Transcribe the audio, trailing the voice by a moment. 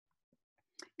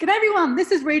G'day everyone,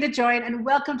 this is Rita Join and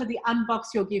welcome to the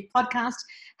Unbox Your Gift podcast,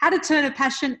 how to turn a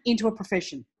passion into a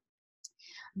profession.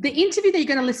 The interview that you're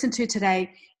going to listen to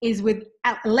today is with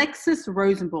Alexis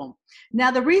Rosenbaum. Now,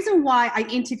 the reason why I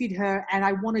interviewed her and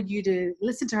I wanted you to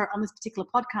listen to her on this particular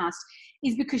podcast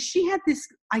is because she had this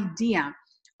idea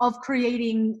of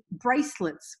creating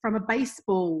bracelets from a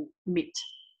baseball mitt,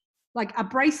 like a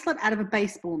bracelet out of a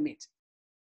baseball mitt.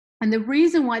 And the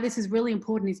reason why this is really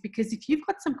important is because if you've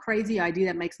got some crazy idea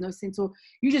that makes no sense, or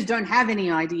you just don't have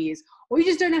any ideas, or you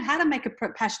just don't know how to make a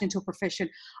passion into a profession,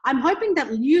 I'm hoping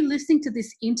that you listening to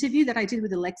this interview that I did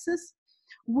with Alexis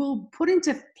will put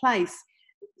into place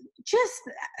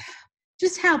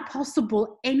just how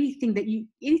possible anything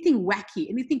wacky,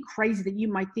 anything crazy that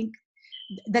you might think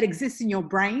that exists in your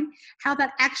brain, how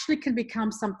that actually can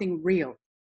become something real.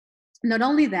 Not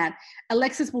only that,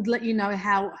 Alexis will let you know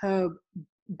how her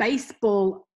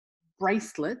baseball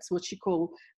bracelets, what she calls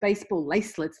baseball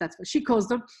lacelets, that's what she calls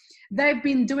them, they've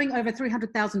been doing over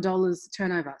 $300,000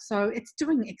 turnover. So it's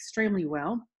doing extremely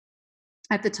well.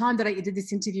 At the time that I did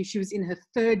this interview, she was in her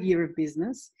third year of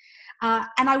business.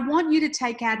 And I want you to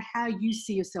take out how you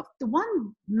see yourself. The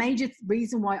one major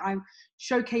reason why I'm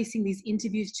showcasing these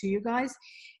interviews to you guys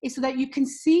is so that you can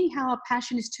see how a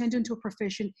passion is turned into a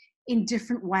profession in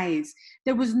different ways.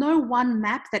 There was no one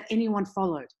map that anyone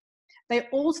followed. They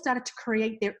all started to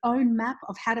create their own map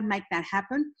of how to make that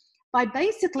happen by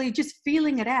basically just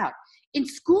feeling it out. In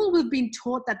school, we've been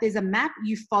taught that there's a map,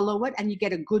 you follow it, and you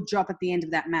get a good job at the end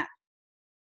of that map.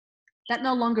 That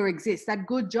no longer exists. That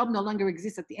good job no longer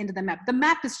exists at the end of the map. The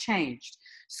map has changed.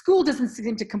 School doesn't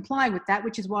seem to comply with that,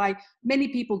 which is why many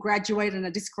people graduate and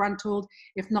are disgruntled,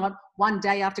 if not one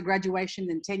day after graduation,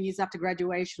 then 10 years after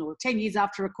graduation, or 10 years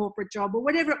after a corporate job, or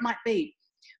whatever it might be.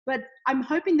 But I'm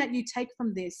hoping that you take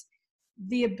from this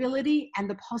the ability and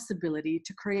the possibility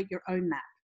to create your own map.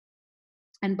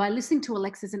 And by listening to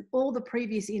Alexis and all the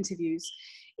previous interviews,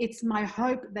 it's my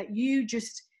hope that you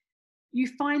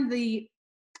find the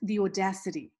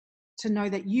audacity to know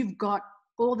that you've got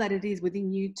all that it is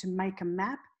within you to make a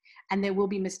map, and there will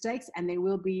be mistakes and there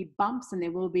will be bumps and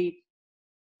there will be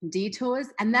detours,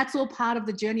 and that's all part of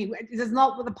the journey. It's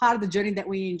not the part of the journey that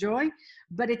we enjoy,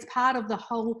 but it's part of the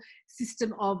whole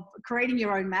system of creating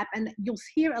your own map. And you'll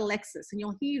hear Alexis and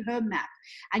you'll hear her map,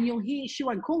 and she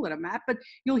won't call it a map, but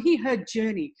you'll hear her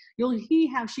journey. You'll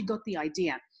hear how she got the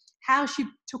idea, how she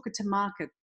took it to market,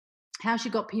 how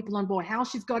she got people on board, how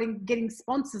she's getting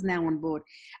sponsors now on board.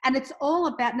 And it's all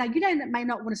about, now you may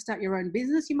not want to start your own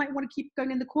business. You might want to keep going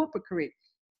in the corporate career.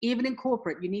 Even in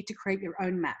corporate, you need to create your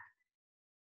own map.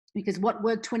 Because what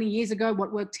worked 20 years ago,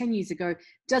 what worked 10 years ago,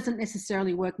 doesn't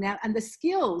necessarily work now. And the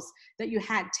skills that you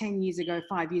had 10 years ago,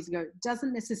 5 years ago,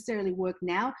 doesn't necessarily work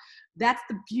now. That's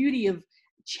the beauty of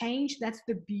change. That's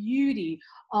the beauty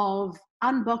of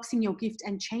unboxing your gift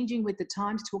and changing with the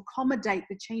times to accommodate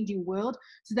the changing world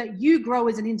so that you grow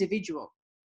as an individual.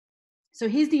 So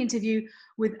here's the interview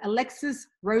with Alexis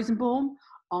Rosenbaum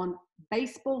on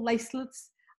baseball lacelets.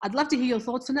 I'd love to hear your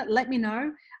thoughts on it. Let me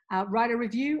know. Write a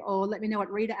review or let me know at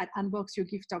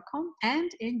rita@unboxyourgift.com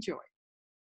and enjoy.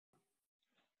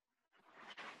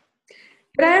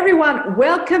 G'day everyone.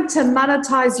 Welcome to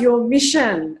Monetize Your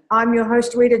Mission. I'm your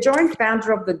host, Rita Join,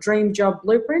 founder of the Dream Job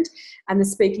Blueprint and the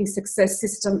Speaking Success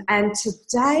System. And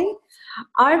today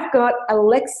I've got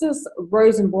Alexis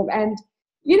Rosenbaum. And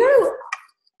you know,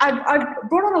 I've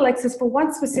brought on Alexis for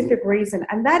one specific reason,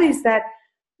 and that is that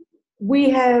we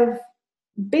have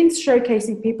been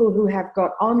showcasing people who have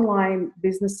got online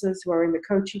businesses, who are in the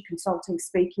coaching, consulting,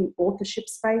 speaking, authorship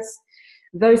space,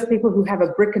 those people who have a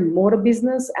brick and mortar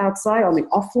business outside on the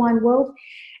offline world.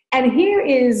 And here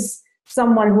is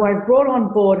someone who I've brought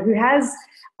on board who has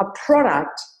a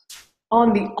product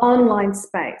on the online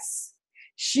space.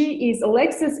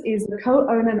 Alexis is the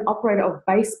co-owner and operator of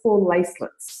Baseball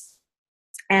Lacelets.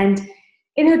 And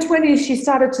in her 20s, she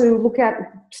started to look at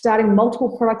starting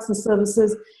multiple products and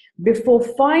services before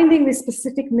finding this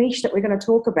specific niche that we're going to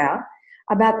talk about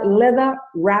leather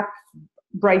wrap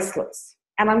bracelets.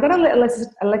 And I'm going to let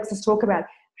Alexis talk about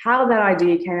how that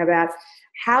idea came about,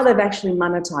 how they've actually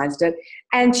monetized it.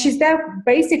 And she's now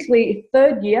basically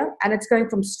third year, and it's going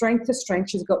from strength to strength.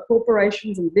 She's got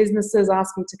corporations and businesses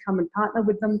asking to come and partner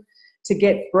with them to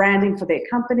get branding for their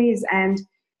companies. And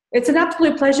it's an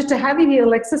absolute pleasure to have you here,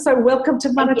 Alexis. So welcome to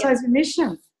Monetize Your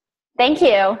Mission. Thank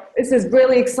you. This is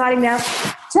really exciting. Now,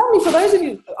 tell me, for those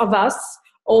of us,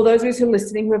 or those of us who are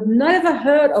listening, who have never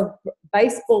heard of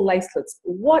baseball lacelets,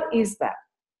 what is that?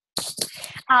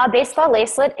 Baseball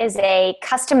lacelet is a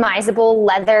customizable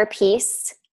leather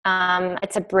piece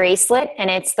It's a bracelet, and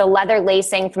it's the leather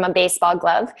lacing from a baseball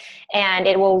glove, and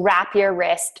it will wrap your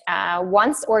wrist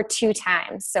once or 2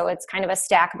 times. So it's kind of a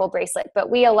stackable bracelet, but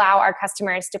we allow our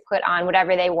customers to put on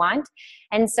whatever they want.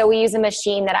 And so we use a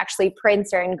machine that actually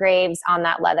prints or engraves on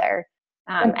that leather.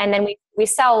 And then we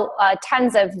sell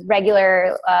tons of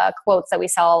regular quotes that we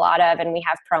sell a lot of, and we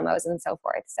have promos and so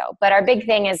forth. So, but our big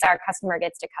thing is our customer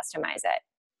gets to customize it.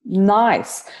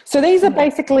 Nice. So these are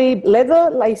basically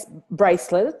leather lace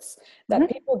bracelets that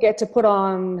people get to put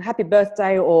on happy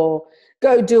birthday or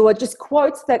go do it. Just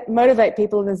quotes that motivate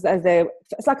people as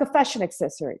it's like a fashion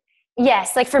accessory.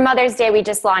 Yes. Like for Mother's Day, we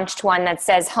just launched one that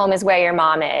says home is where your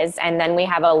mom is. And then we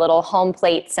have a little home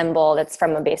plate symbol that's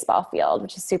from a baseball field,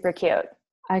 which is super cute.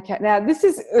 Okay. Now this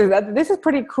is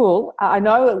pretty cool. I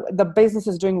know the business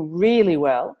is doing really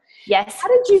well. Yes. How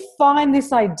did you find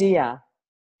this idea?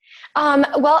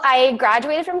 Well, I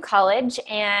graduated from college,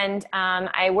 and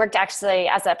I worked actually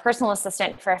as a personal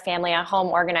assistant for a family, a home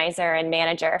organizer and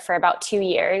manager for about 2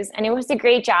 years. And it was a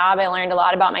great job. I learned a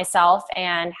lot about myself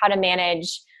and how to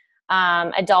manage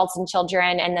adults and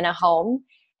children and then a home.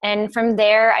 And from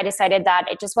there, I decided that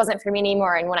it just wasn't for me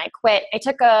anymore. And when I quit, I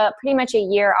took pretty much a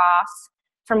year off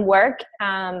from work,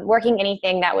 working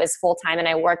anything that was full-time. And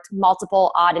I worked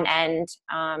multiple odd and end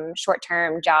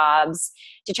short-term jobs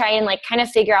to try and like kind of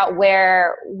figure out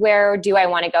where do I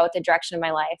want to go with the direction of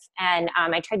my life. And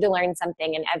I tried to learn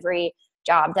something in every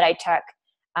job that I took.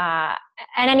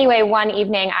 And anyway, one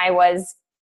evening I was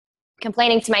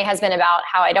complaining to my husband about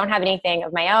how I don't have anything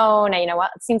of my own. You know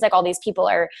what? It seems like all these people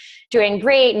are doing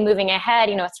great and moving ahead.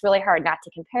 You know, it's really hard not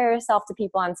to compare yourself to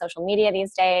people on social media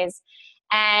these days.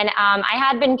 And I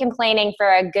had been complaining for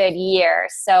a good year.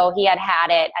 So he had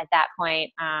it at that point,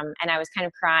 and I was kind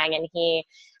of crying. And he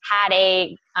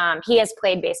has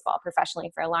played baseball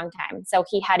professionally for a long time. So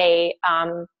he had a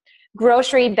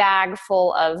grocery bag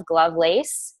full of glove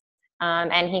lace,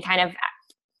 and he kind of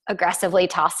aggressively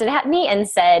tossed it at me and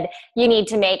said, "You need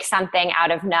to make something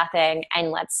out of nothing,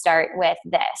 and let's start with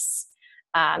this."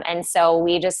 And so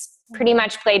we just pretty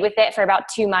much played with it for about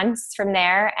 2 months from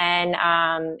there. And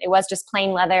it was just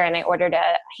plain leather, and I ordered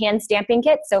a hand stamping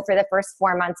kit. So for the first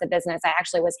 4 months of business, I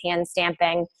actually was hand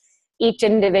stamping each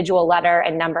individual letter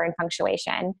and number and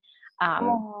punctuation.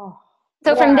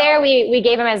 So from there, we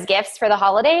gave them as gifts for the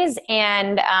holidays.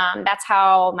 And that's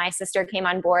how my sister came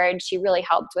on board. She really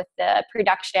helped with the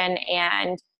production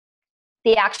and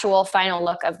the actual final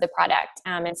look of the product.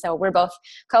 And so we're both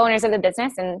co-owners of the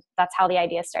business, and that's how the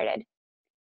idea started.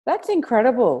 That's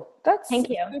incredible. Thank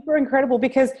you. Super incredible,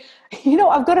 because, you know,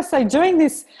 I've got to say, doing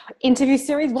this interview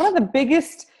series, one of the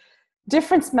biggest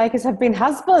difference makers have been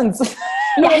husbands.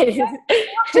 Yes.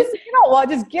 Just, you know what,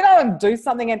 just get out and do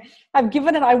something, and have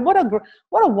given it. What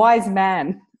a wise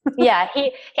man. Yeah.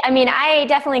 I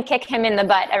definitely kick him in the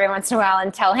butt every once in a while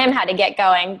and tell him how to get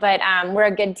going, but we're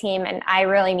a good team, and I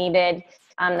really needed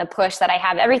the push that I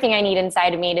have everything I need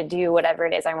inside of me to do whatever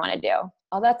it is I want to do.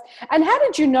 Oh, and how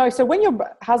did you know? So when your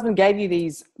husband gave you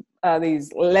these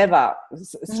leather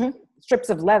strips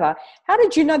of leather, how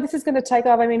did you know this is going to take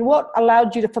off? I mean, what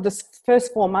allowed you to, for the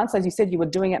first 4 months, as you said, you were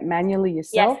doing it manually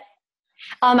yourself? Yes.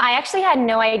 I actually had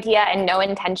no idea and no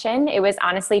intention. It was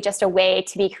honestly just a way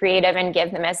to be creative and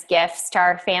give them as gifts to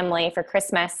our family for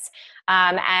Christmas.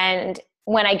 And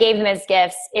when I gave them as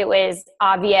gifts, it was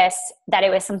obvious that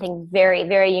it was something very,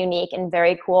 very unique and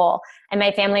very cool. And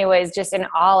my family was just in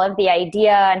awe of the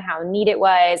idea and how neat it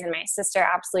was. And my sister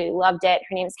absolutely loved it.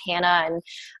 Her name's Hannah.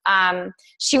 And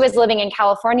she was living in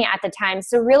California at the time.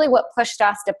 So really what pushed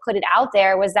us to put it out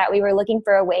there was that we were looking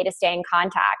for a way to stay in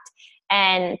contact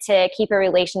and to keep a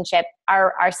relationship,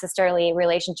 our sisterly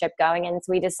relationship going. And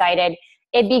so we decided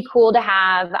it'd be cool to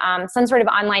have some sort of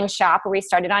online shop where we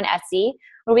started on Etsy,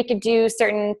 where we could do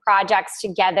certain projects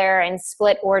together and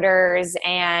split orders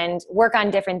and work on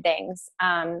different things.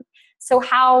 So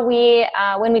how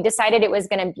when we decided it was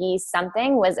going to be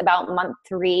something was about month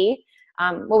 3.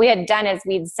 What we had done is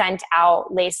we'd sent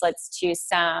out lacelets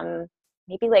to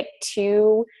maybe like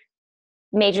 2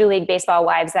 Major League Baseball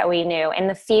wives that we knew. And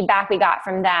the feedback we got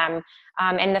from them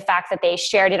and the fact that they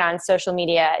shared it on social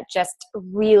media just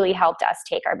really helped us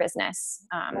take our business,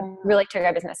 really took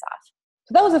our business off.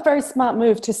 So that was a very smart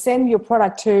move to send your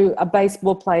product to a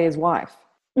baseball player's wife.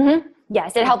 Mm-hmm.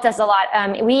 Yes, it helped us a lot.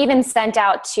 We even sent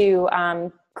out to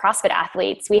CrossFit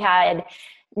athletes. We had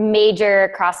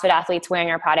major CrossFit athletes wearing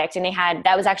our product, and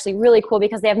that was actually really cool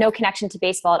because they have no connection to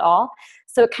baseball at all.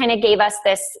 So it kind of gave us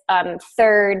this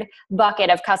third bucket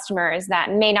of customers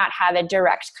that may not have a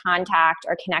direct contact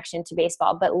or connection to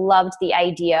baseball, but loved the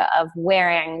idea of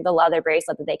wearing the leather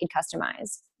bracelet that they could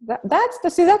customize.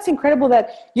 That's incredible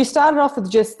that you started off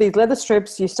with just these leather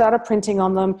strips, you started printing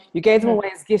on them, you gave them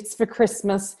away as gifts for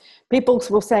Christmas. People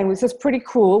were saying, this is pretty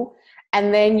cool.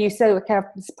 And then you said, okay,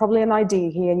 it's probably an idea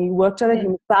here. And you worked on it,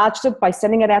 you massaged it by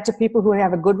sending it out to people who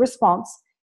have a good response.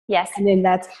 Yes. And then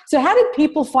so how did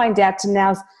people find out to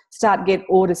now start get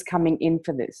orders coming in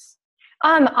for this?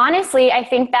 Honestly, I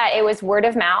think that it was word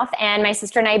of mouth, and my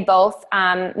sister and I both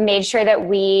made sure that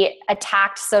we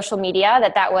attacked social media,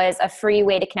 that was a free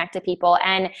way to connect to people.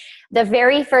 And the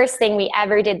very first thing we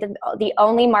ever did, the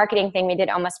only marketing thing we did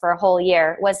almost for a whole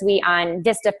year, was we on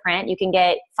Vistaprint, you can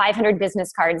get 500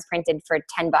 business cards printed for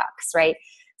 $10, right?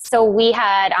 So we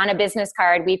had on a business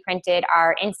card, we printed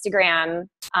our Instagram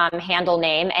handle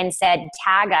name and said,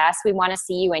 tag us, we want to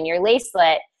see you in your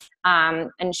lacelet,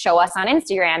 and show us on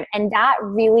Instagram. And that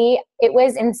really, it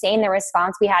was insane. The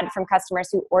response we had from customers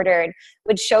who ordered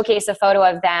would showcase a photo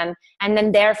of them, and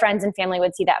then their friends and family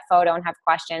would see that photo and have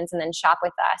questions and then shop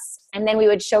with us. And then we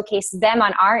would showcase them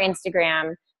on our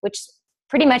Instagram, which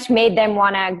pretty much made them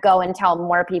want to go and tell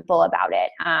more people about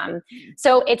it.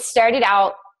 So it started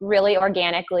out really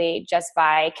organically just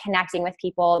by connecting with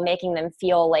people, making them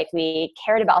feel like we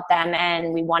cared about them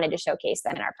and we wanted to showcase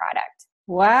them in our product.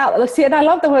 Wow. Let's see. And I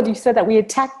love the word you said, that we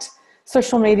attacked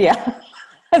social media.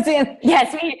 As in,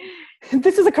 yes,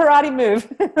 this is a karate move.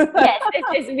 Yes,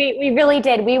 we really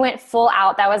did. We went full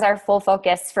out. That was our full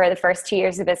focus for the first 2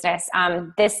 years of business.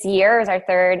 This year is our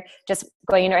third, just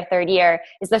going into our third year,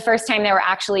 is the first time that we're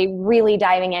actually really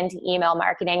diving into email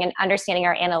marketing and understanding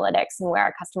our analytics and where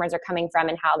our customers are coming from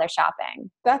and how they're shopping.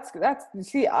 That's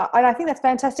see, I think that's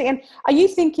fantastic. And are you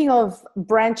thinking of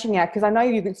branching out? Because I know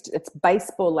it's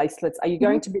baseball lacelets. Are you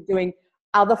going to be doing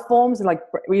other forms, like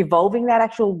evolving that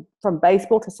actual from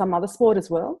baseball to some other sport as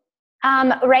well?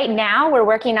 Right now, we're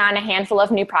working on a handful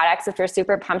of new products, which we're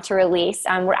super pumped to release.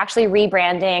 We're actually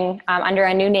rebranding under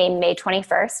a new name May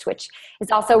 21st, which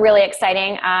is also really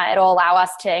exciting. It'll allow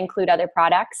us to include other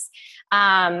products.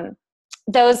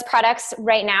 Those products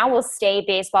right now will stay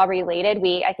baseball related.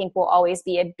 I think will always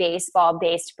be a baseball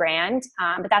based brand.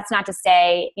 But that's not to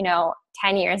say,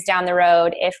 10 years down the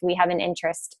road, if we have an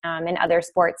interest in other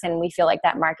sports and we feel like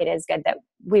that market is good, that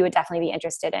we would definitely be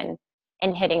interested in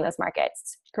hitting those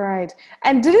markets. Great.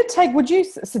 And would you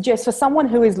suggest for someone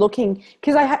who is looking,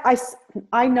 because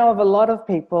I know of a lot of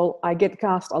people, I get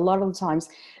asked a lot of the times,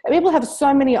 people have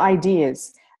so many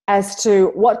ideas as to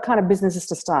what kind of businesses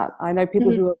to start. I know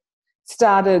people who have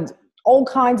started all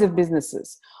kinds of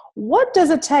businesses. What does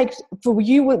it take for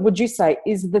you, would you say,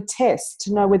 is the test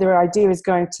to know whether an idea is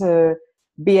going to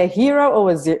be a hero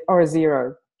or a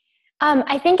zero?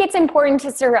 I think it's important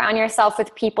to surround yourself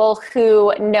with people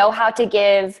who know how to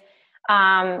give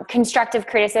constructive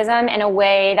criticism in a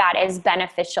way that is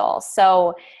beneficial.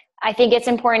 So I think it's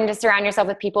important to surround yourself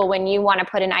with people when you want to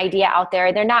put an idea out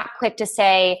there. They're not quick to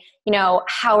say,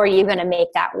 how are you going to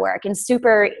make that work? And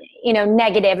super,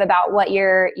 negative about what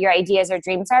your ideas or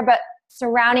dreams are. But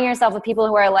surrounding yourself with people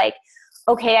who are like,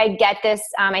 okay, I get this.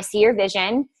 I see your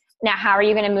vision. Now, how are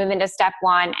you going to move into step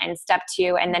 1 and step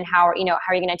 2? And then how are you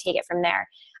going to take it from there?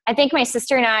 I think my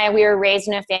sister and I, we were raised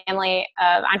in a family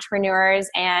of entrepreneurs,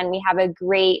 and we have a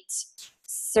great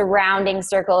surrounding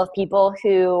circle of people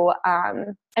who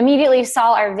immediately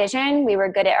saw our vision. We were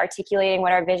good at articulating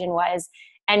what our vision was,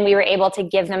 and we were able to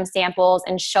give them samples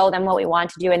and show them what we wanted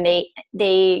to do. And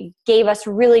they gave us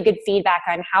really good feedback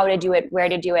on how to do it, where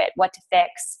to do it, what to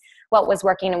fix, what was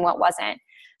working and what wasn't.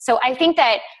 So I think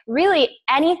that really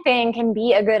anything can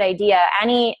be a good idea.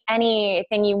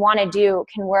 Anything you want to do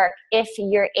can work if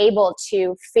you're able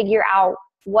to figure out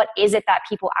what is it that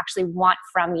people actually want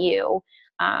from you,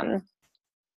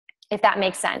 if that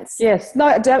makes sense. Yes, no,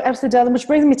 absolutely. Which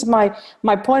brings me to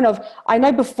my point of, I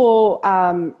know before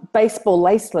baseball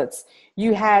lacelets,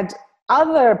 you had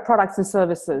other products and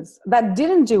services that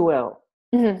didn't do well.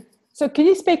 Mm-hmm. So can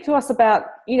you speak to us about,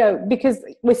 because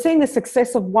we're seeing the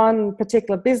success of one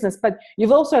particular business, but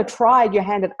you've also tried your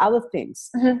hand at other things.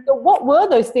 Mm-hmm. So what were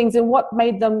those things and what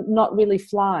made them not really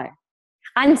fly?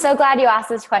 I'm so glad you asked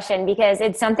this question, because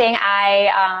it's something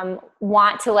I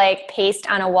want to paste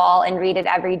on a wall and read it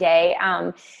every day.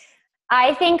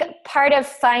 I think part of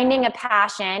finding a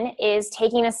passion is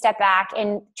taking a step back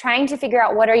and trying to figure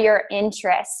out what are your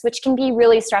interests, which can be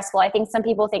really stressful. I think some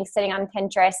people think sitting on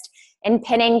Pinterest and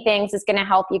pinning things is going to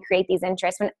help you create these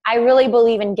interests. When I really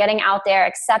believe in getting out there,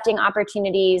 accepting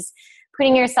opportunities,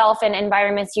 putting yourself in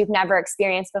environments you've never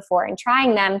experienced before and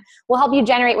trying them will help you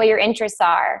generate what your interests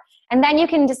are. And then you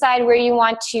can decide where you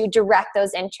want to direct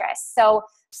those interests. So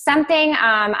something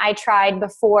I tried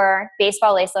before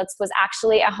Baseball Lacelets was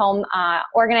actually a home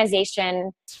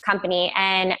organization company.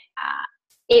 And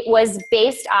it was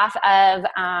based off of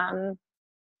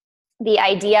the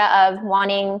idea of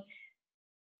wanting.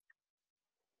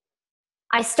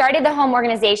 I started the home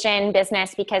organization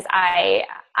business because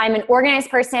I'm an organized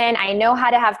person. I know how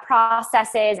to have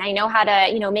processes. I know how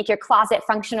to, make your closet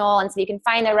functional, and so you can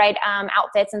find the right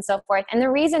outfits and so forth. And the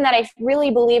reason that I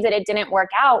really believe that it didn't work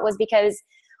out was because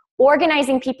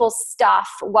organizing people's stuff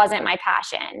wasn't my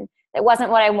passion. It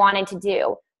wasn't what I wanted to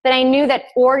do. But I knew that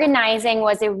organizing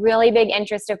was a really big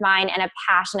interest of mine and a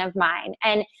passion of mine.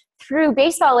 And through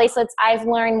Baseball Lacelets, I've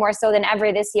learned more so than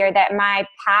ever this year that my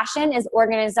passion is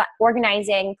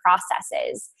organizing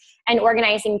processes and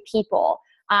organizing people,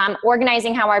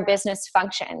 organizing how our business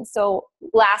functions. So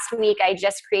last week, I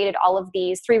just created all of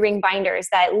these 3-ring binders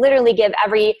that literally give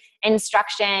every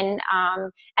instruction,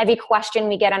 every question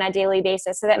we get on a daily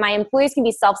basis, so that my employees can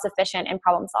be self-sufficient and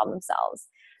problem solve themselves.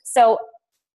 So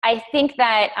I think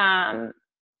that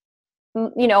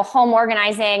home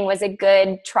organizing was a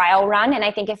good trial run. And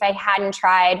I think if I hadn't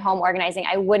tried home organizing,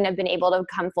 I wouldn't have been able to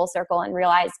come full circle and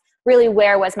realize really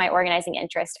where was my organizing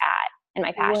interest at and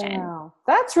my passion. Wow.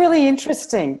 That's really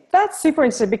interesting. That's super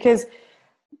interesting, because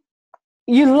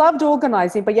you loved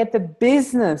organizing, but yet the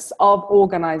business of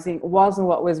organizing wasn't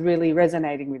what was really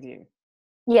resonating with you.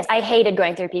 Yes, I hated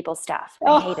going through people's stuff.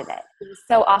 I hated it. It was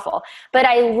so awful. But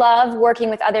I love working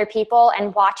with other people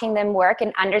and watching them work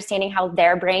and understanding how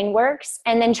their brain works,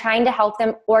 and then trying to help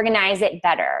them organize it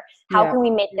better. How can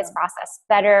we make this process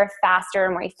better,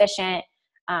 faster, more efficient,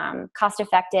 cost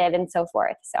effective, and so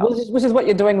forth? So, which is what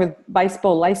you're doing with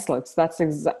Baseball Lacelets. That's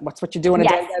what you do on a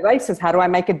day-to-day basis. How do I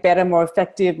make it better, more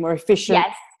effective, more efficient?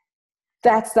 Yes.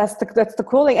 That's the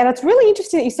calling. And it's really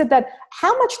interesting that you said that.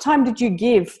 How much time did you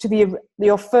give to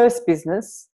your first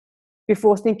business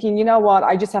before thinking, you know what,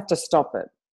 I just have to stop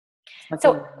it?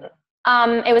 So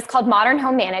it was called Modern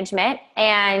Home Management,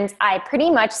 and I pretty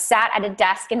much sat at a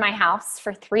desk in my house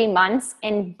for 3 months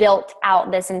and built out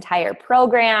this entire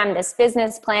program, this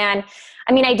business plan.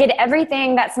 I mean, I did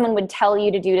everything that someone would tell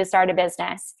you to do to start a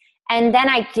business. And then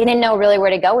I didn't know really where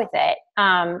to go with it.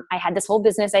 I had this whole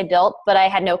business I built, but I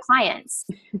had no clients.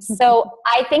 So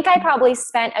I think I probably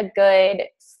spent a good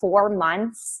 4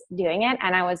 months doing it.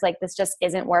 And I was like, this just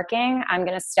isn't working. I'm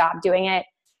going to stop doing it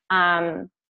and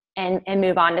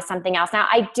move on to something else. Now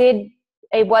I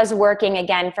was working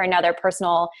again for another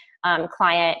personal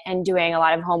client and doing a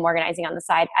lot of home organizing on the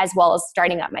side, as well as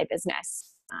starting up my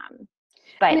business.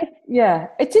 But yeah,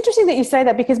 it's interesting that you say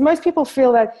that, because most people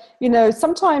feel that,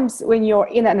 sometimes when you're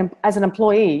as an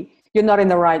employee, you're not in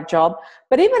the right job.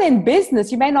 But even in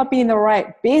business, you may not be in the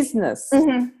right business.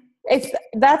 Mm-hmm.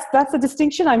 That's the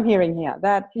distinction I'm hearing here.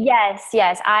 That yes.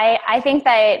 I think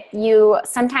that you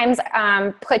sometimes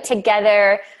put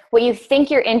together what you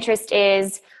think your interest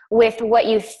is with what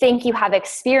you think you have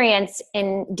experience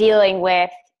in dealing with,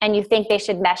 and you think they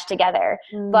should mesh together.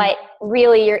 But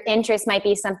really your interest might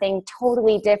be something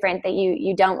totally different that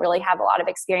you don't really have a lot of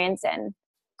experience in.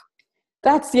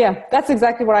 That's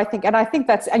exactly what I think. And I think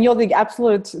and you're the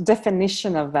absolute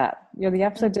definition of that. You're the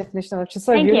absolute definition of it, which is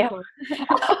so Thank beautiful. You.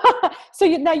 So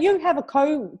now you have a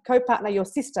co-partner, your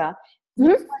sister. Mm-hmm.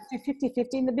 You guys do 50-50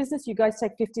 in the business? You guys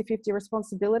take 50-50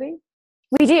 responsibility?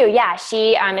 We do, yeah.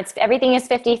 She, everything is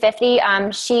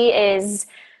 50-50. She is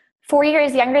 4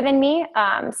 years younger than me.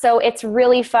 So it's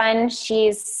really fun.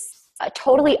 She's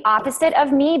totally opposite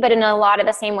of me, but in a lot of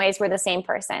the same ways, we're the same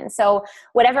person. So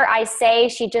whatever I say,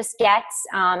 she just gets.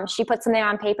 She puts something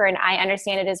on paper and I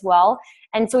understand it as well.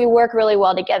 And so we work really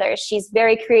well together. She's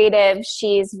very creative.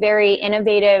 She's very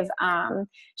innovative.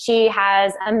 She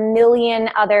has a million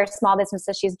other small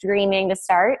businesses she's dreaming to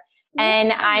start.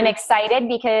 And I'm excited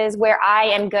because where I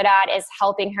am good at is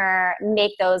helping her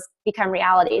make those become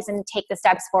realities and take the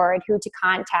steps forward, who to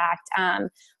contact,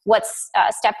 what's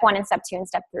step 1 and step 2 and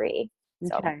step 3.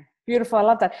 So. Okay, beautiful. I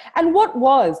love that. And what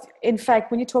was, in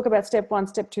fact, when you talk about step 1,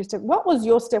 step 2, what was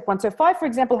your step 1? So if I, for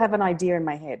example, have an idea in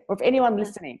my head, or if anyone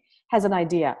listening has an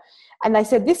idea and they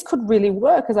said, this could really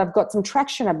work because I've got some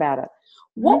traction about it,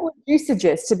 what would you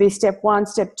suggest to be step 1,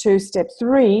 step 2, step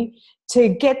 3 to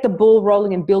get the ball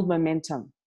rolling and build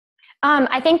momentum?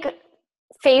 I think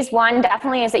Phase one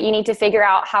definitely is that you need to figure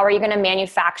out how are you going to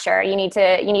manufacture. You need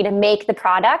to make the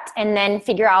product and then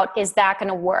figure out, is that going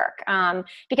to work?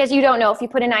 Because you don't know, if you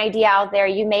put an idea out there,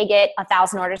 you may get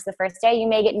 1,000 orders the first day. You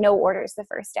may get no orders the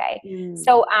first day.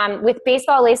 So with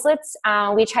baseball lacelets,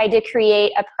 we tried to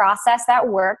create a process that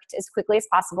worked as quickly as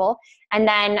possible. And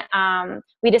then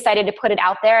we decided to put it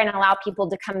out there and allow people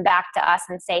to come back to us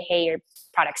and say, hey, your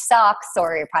product sucks,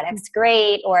 or your product's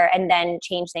great, and then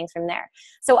change things from there.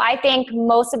 So I think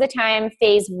most of the time,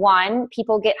 phase one,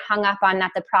 people get hung up on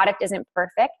that the product isn't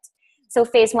perfect. So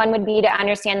phase one would be to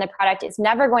understand the product is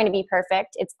never going to be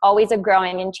perfect. It's always a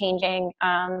growing and changing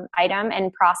item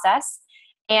and process.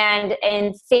 And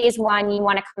in phase one, you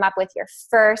want to come up with your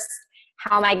first,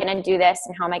 how am I going to do this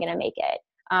and how am I going to make it?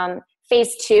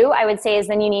 Phase two, I would say, is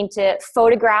then you need to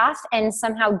photograph and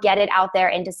somehow get it out there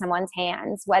into someone's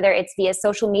hands, whether it's via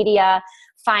social media.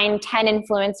 Find 10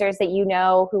 influencers that you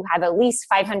know who have at least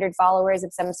 500 followers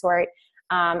of some sort.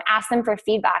 Ask them for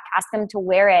feedback, ask them to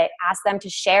wear it, ask them to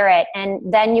share it. And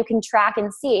then you can track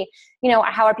and see,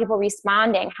 how are people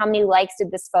responding? How many likes did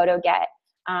this photo get?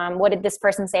 What did this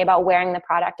person say about wearing the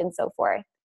product, and so forth?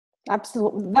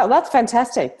 Absolutely. That's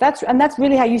fantastic. That's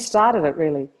really how you started it,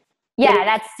 really. Yeah,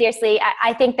 that's seriously,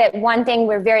 I think that one thing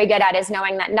we're very good at is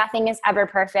knowing that nothing is ever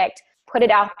perfect. Put it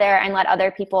out there and let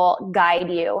other people guide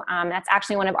you. That's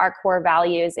actually one of our core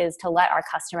values, is to let our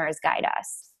customers guide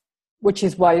us. Which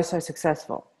is why you're so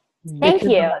successful. Thank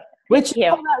you. Which for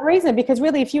that reason, because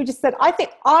really, if you just said, I think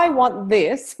I want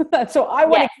this, so I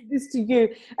want to give this to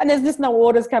you, and there's just no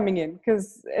orders coming in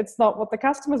because it's not what the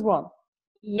customers want.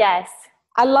 Yes.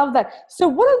 I love that. So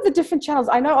what are the different channels?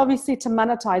 I know obviously to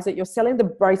monetize it, you're selling the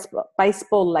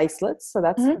baseball lacelets. So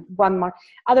that's one.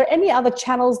 Are there any other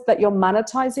channels that you're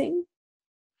monetizing?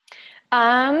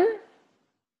 Advertising,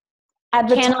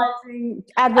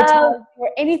 or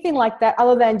anything like that,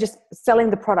 other than just selling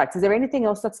the products? Is there anything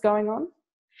else that's going on?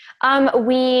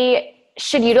 We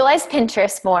should utilize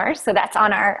Pinterest more. So that's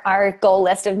on our goal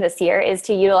list of this year, is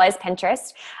to utilize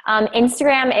Pinterest.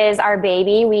 Instagram is our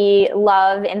baby. We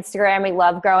love Instagram. We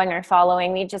love growing our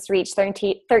following. We just reached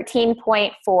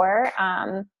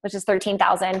 13.4, which is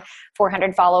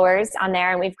 13,400 followers on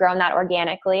there. And we've grown that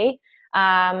organically.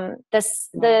 I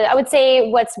would say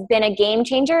what's been a game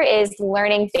changer is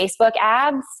learning Facebook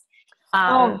ads.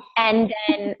 And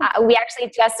then we actually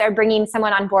just are bringing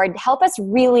someone on board to help us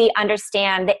really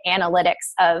understand the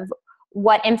analytics of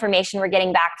what information we're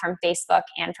getting back from Facebook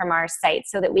and from our site,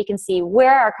 so that we can see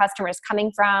where our customers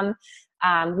coming from,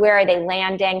 where are they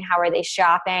landing, how are they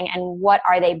shopping, and what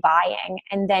are they buying,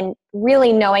 and then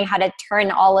really knowing how to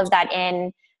turn all of that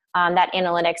that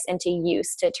analytics into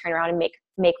use to turn around and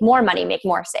make more money, make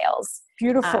more sales.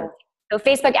 Beautiful. So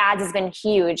Facebook ads has been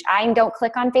huge. I don't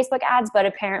click on Facebook ads, but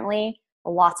apparently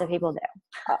lots of people do.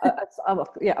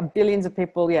 Billions of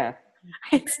people,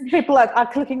 people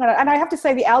are clicking on it. And I have to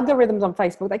say, the algorithms on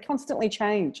Facebook, they constantly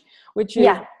change, which is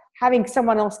having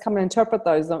someone else come and interpret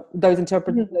those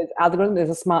algorithms is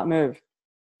a smart move.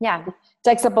 Yeah. It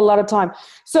takes up a lot of time.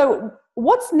 So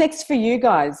what's next for you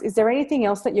guys? Is there anything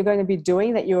else that you're going to be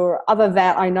doing other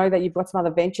than, I know that you've got some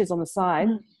other ventures on the side,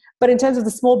 but in terms of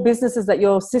the small businesses that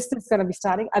your sister's going to be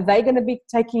starting, are they going to be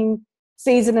taking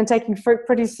season and taking fruit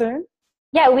pretty soon?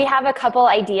 Yeah, we have a couple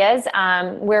ideas.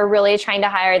 We're really trying to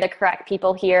hire the correct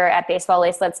people here at Baseball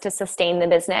Lacelets to sustain the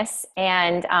business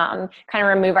and kind of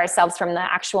remove ourselves from the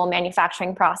actual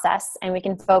manufacturing process, and we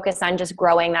can focus on just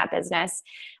growing that business.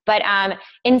 But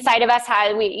inside of us,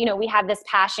 we have this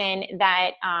passion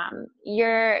that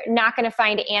you're not going to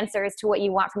find answers to what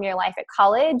you want from your life at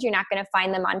college. You're not going to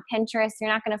find them on Pinterest. You're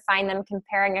not going to find them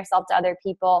comparing yourself to other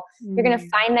people. You're going to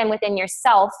find them within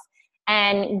yourself,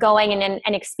 and going and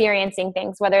experiencing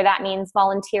things, whether that means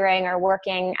volunteering or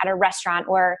working at a restaurant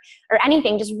or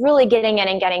anything, just really getting in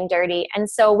and getting dirty. And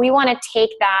so we want to take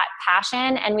that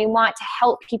passion and we want to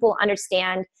help people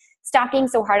understand, stop being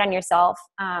so hard on yourself.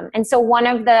 And so one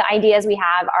of the ideas we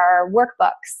have are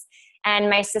workbooks. And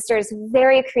my sister is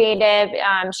very creative.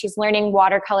 She's learning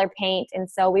watercolor paint. And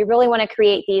so we really want to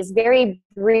create these very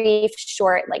brief,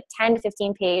 short, like 10 to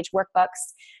 15 page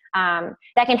workbooks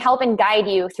that can help and guide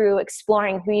you through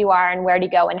exploring who you are and where to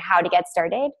go and how to get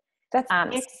started. That's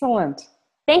excellent.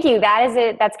 Thank you. That is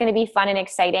it. That's going to be fun and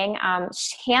exciting.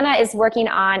 Hannah is working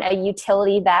on a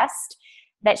utility vest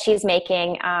that she's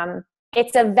making.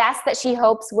 It's a vest that she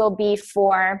hopes will be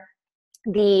for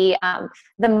the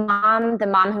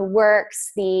mom who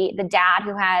works, the dad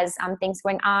who has things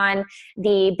going on,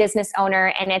 the business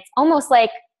owner, and it's almost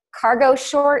like cargo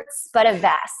shorts but a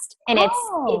vest, and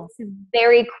it's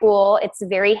very cool. It's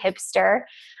very hipster,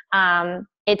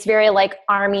 It's very like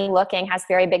army looking, has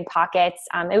very big pockets.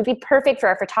 It would be perfect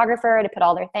for a photographer to put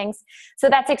all their things. So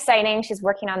that's exciting. She's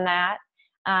working on that.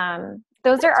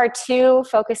 Those are our two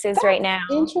focuses right now.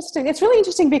 Interesting. It's really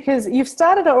interesting because you've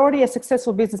started already a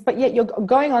successful business, but yet you're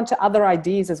going on to other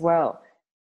ideas as well.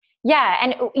 Yeah.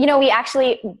 And, you know,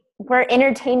 we're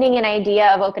entertaining an idea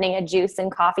of opening a juice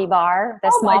and coffee bar,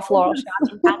 the small floral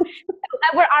shop in town.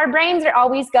 Where our brains are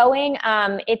always going.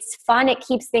 It's fun. It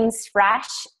keeps things fresh.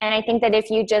 And I think that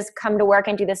if you just come to work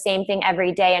and do the same thing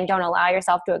every day and don't allow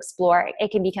yourself to explore,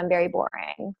 it can become very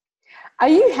boring. Are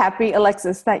you happy,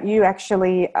 Alexis, that you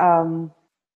actually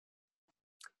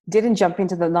didn't jump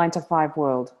into the 9-to-5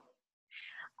 world?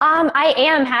 I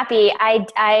am happy.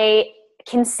 I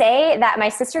can say that my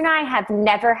sister and I have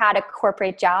never had a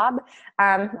corporate job.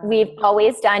 We've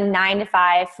always done 9 to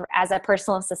 5 as a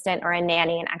personal assistant or a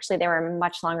nanny. And actually there were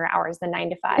much longer hours than 9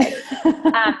 to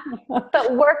 5.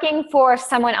 But working for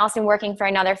someone else and working for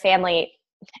another family,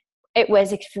 it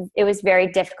was very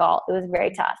difficult. It was very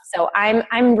tough. So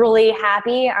I'm really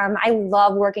happy. I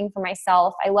love working for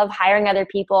myself. I love hiring other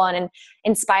people and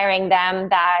inspiring them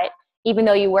that even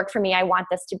though you work for me, I want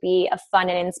this to be a fun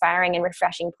and inspiring and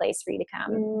refreshing place for you to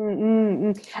come.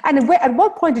 Mm-hmm. And at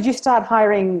what point did you start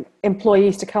hiring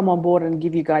employees to come on board and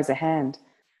give you guys a hand?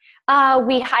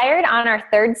 We hired on our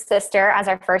third sister as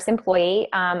our first employee.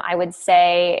 I would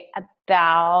say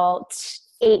about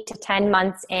 8 to 10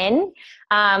 months in.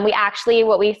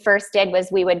 What we first did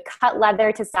was we would cut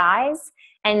leather to size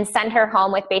and send her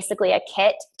home with basically a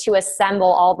kit to assemble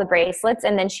all the bracelets.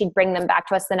 And then she'd bring them back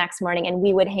to us the next morning and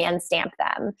we would hand stamp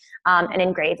them and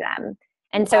engrave them.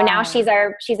 And so now she's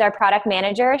our product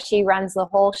manager. She runs the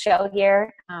whole show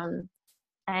here.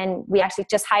 And we actually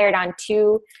just hired on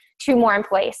two more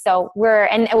employees. So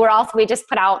we just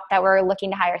put out that we're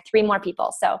looking to hire 3 more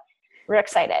people. So we're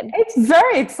excited. It's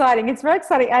very exciting. It's very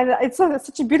exciting. And it's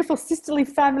such a beautiful sisterly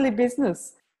family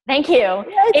business. Thank you.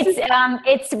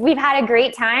 We've had a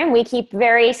great time. We keep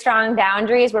very strong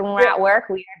boundaries when we're at work.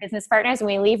 We are business partners.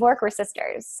 When we leave work, we're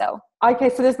sisters. So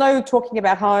okay, so there's no talking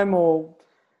about home or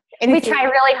anything. We try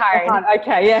really hard.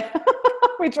 Okay, yeah.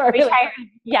 we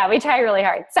try really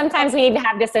hard. Sometimes we need to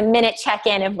have just a minute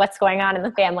check-in of what's going on in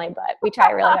the family, but we try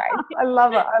really hard. I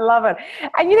love it.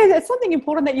 And there's something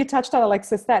important that you touched on,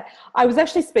 Alexis, that I was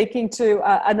actually speaking to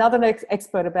another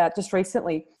expert about just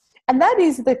recently, and that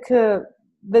is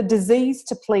the disease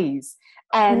to please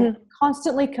and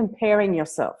constantly comparing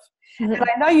yourself. Mm-hmm. And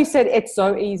I know you said it's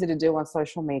so easy to do on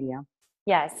social media.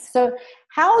 Yes. So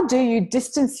how do you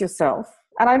distance yourself?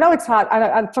 And I know it's hard.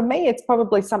 And for me, it's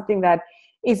probably something that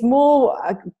is more,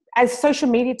 as social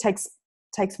media takes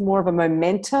more of a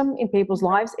momentum in people's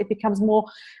lives, it becomes more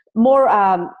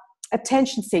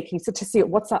attention seeking. So to see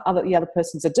what the other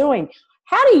persons are doing.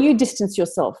 How do you distance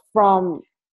yourself from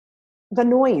the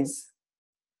noise?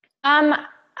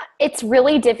 It's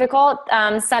really difficult.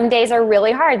 Some days are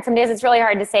really hard. Some days it's really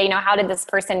hard to say, how did this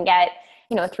person get,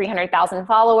 300,000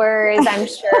 followers? I'm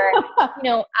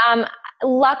sure,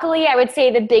 luckily I would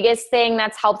say the biggest thing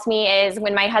that's helped me is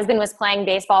when my husband was playing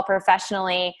baseball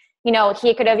professionally,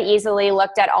 he could have easily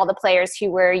looked at all the players who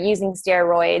were using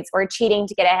steroids or cheating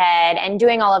to get ahead and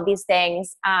doing all of these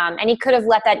things. And he could have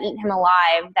let that eat him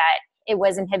alive, that it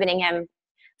was inhibiting him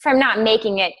from not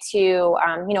making it to,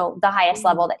 the highest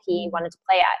level that he wanted to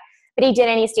play at. But he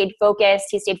didn't. He stayed focused.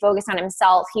 He stayed focused on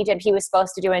himself. He did what he was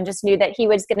supposed to do and just knew that he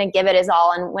was going to give it his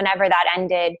all. And whenever that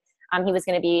ended, he was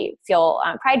going to feel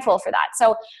prideful for that.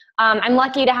 So I'm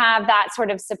lucky to have that sort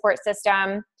of support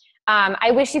system.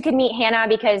 I wish you could meet Hannah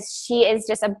because she is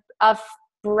just a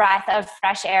breath of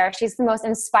fresh air. She's the most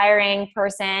inspiring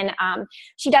person.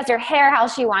 She does her hair how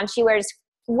she wants. She wears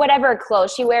whatever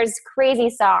clothes. She wears crazy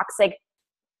socks.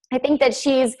 I think that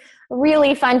she's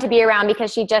really fun to be around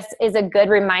because she just is a good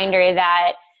reminder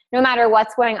that no matter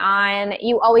what's going on,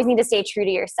 you always need to stay true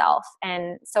to yourself.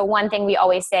 And so one thing we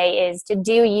always say is to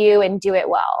do you and do it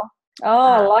well. Oh,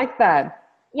 I like that.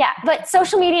 Yeah, but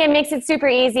social media makes it super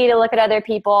easy to look at other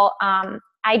people.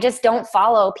 I just don't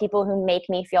follow people who make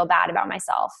me feel bad about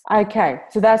myself. Okay,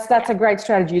 so that's a great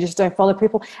strategy. You just don't follow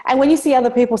people. And when you see other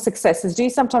people's successes, do you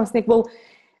sometimes think, well,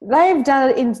 they've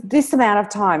done it in this amount of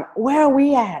time. Where are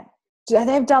we at? Do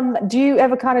you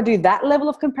ever kind of do that level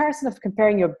of comparison, of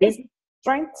comparing your business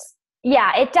strengths?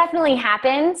 Yeah, it definitely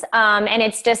happens. And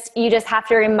it's just, you just have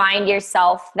to remind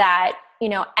yourself that,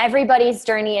 everybody's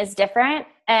journey is different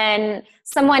and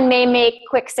someone may make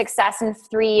quick success in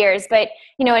 3 years, but,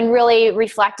 and really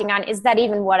reflecting on, is that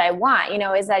even what I want?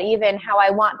 Is that even how I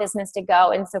want business to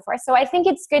go and so forth? So I think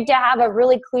it's good to have a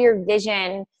really clear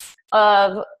vision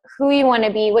of who you want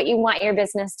to be, what you want your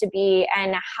business to be,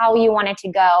 and how you want it to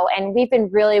go. And we've been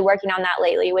really working on that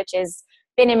lately, which has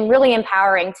been really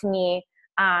empowering to me,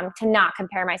 to not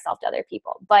compare myself to other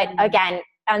people. But again,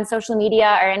 on social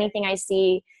media or anything I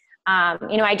see,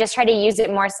 I just try to use it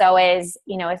more so as,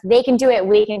 if they can do it,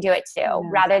 we can do it too,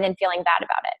 rather than feeling bad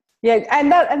about it. Yeah,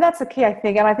 and that's the key, I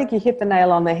think. And I think you hit the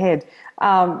nail on the head.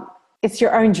 It's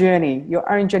your own journey.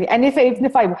 And even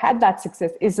if I had that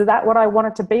success, is that what I want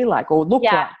it to be like or look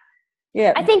like?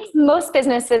 Yeah. I think most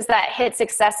businesses that hit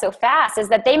success so fast is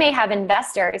that they may have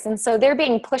investors. And so they're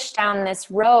being pushed down this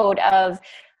road of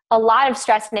a lot of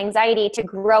stress and anxiety to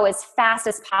grow as fast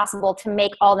as possible, to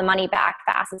make all the money back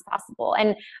fast as possible.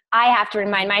 And I have to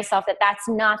remind myself that that's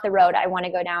not the road I want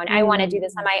to go down. I want to do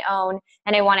this on my own,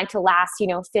 and I want it to last,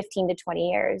 15 to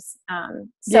 20 years.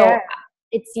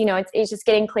 It's just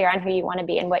getting clear on who you want to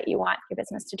be and what you want your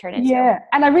business to turn into. Yeah.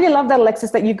 And I really love that,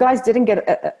 Alexis, that you guys didn't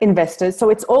get investors. So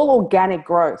it's all organic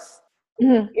growth.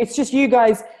 Mm-hmm. It's just you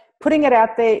guys putting it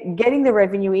out there, getting the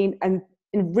revenue in and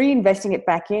reinvesting it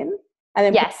back in. And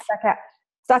then yes, back out.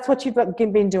 That's what you've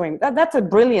been doing. That's a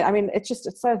brilliant. I mean, it's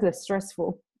so less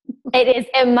stressful. It is.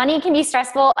 And money can be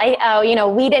stressful.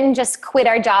 We didn't just quit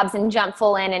our jobs and jump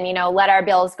full in and, let our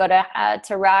bills go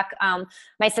to ruck.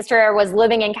 My sister was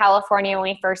living in California when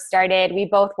we first started. We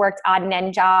both worked odd and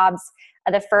end jobs.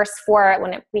 The first 4,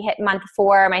 when we hit month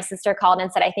 4, my sister called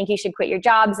and said, I think you should quit your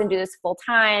jobs and do this full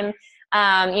time.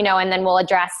 And then we'll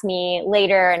address me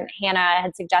later. And Hannah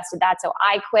had suggested that. So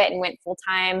I quit and went full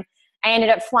time. I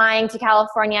ended up flying to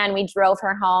California and we drove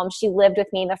her home. She lived with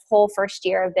me the whole first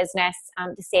year of business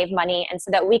to save money, and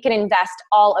so that we could invest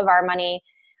all of our money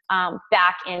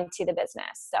back into the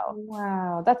business. So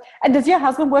wow, and does your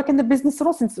husband work in the business at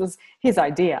all, since it was his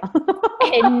idea?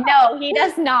 No, he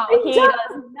does not. He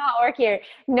does not work here.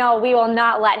 No, we will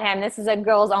not let him. This is a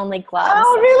girls only club.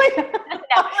 Oh, really?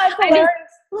 No.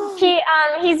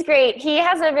 He's great. He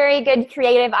has a very good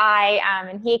creative eye,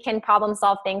 and he can problem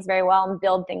solve things very well and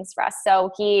build things for us.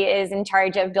 So he is in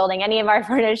charge of building any of our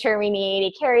furniture we need.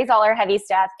 He carries all our heavy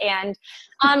stuff, and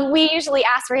we usually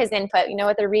ask for his input.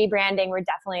 With the rebranding, we're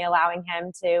definitely allowing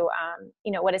him to,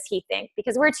 what does he think?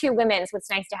 Because we're 2 women, so it's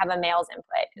nice to have a male's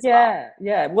input as well.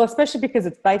 Yeah. Well, especially because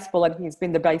it's baseball and he's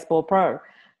been the baseball pro.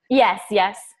 Yes.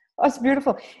 That's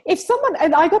beautiful. If someone,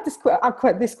 and I got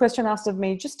this question asked of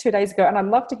me just 2 days ago, and I'd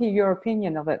love to hear your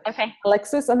opinion of it, okay,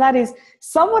 Alexis, and that is,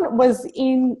 someone was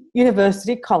in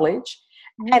college,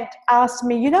 and asked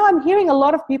me, I'm hearing a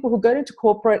lot of people who go into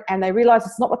corporate and they realize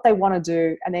it's not what they want to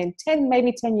do, and then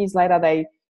maybe 10 years later, they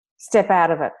step out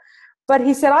of it. But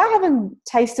he said, I haven't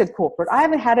tasted corporate. I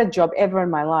haven't had a job ever in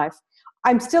my life.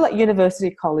 I'm still at university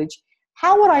college.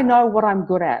 How would I know what I'm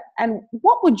good at? And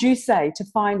what would you say to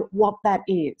find what that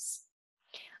is?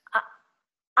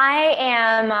 I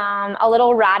am a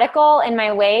little radical in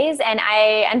my ways, and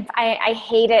I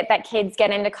hate it that kids get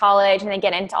into college and they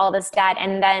get into all this debt,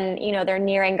 and then they're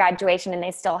nearing graduation and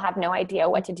they still have no idea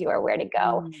what to do or where to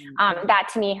go. That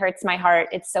to me hurts my heart.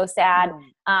 It's so sad.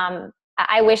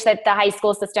 I wish that the high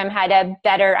school system had a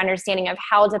better understanding of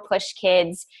how to push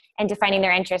kids into finding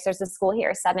their interests. There's a school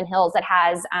here, Seven Hills, that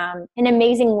has an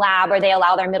amazing lab where they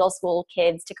allow their middle school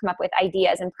kids to come up with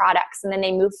ideas and products. And then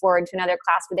they move forward to another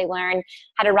class where they learn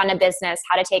how to run a business,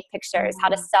 how to take pictures, how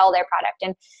to sell their product.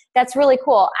 And that's really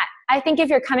cool. I think if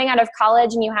you're coming out of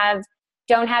college and you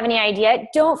don't have any idea,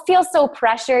 don't feel so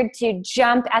pressured to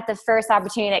jump at the first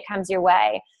opportunity that comes your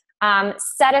way.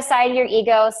 Set aside your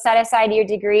ego, set aside your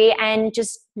degree, and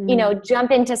just,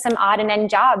 jump into some odd and end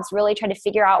jobs. Really try to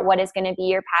figure out what is going to be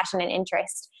your passion and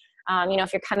interest.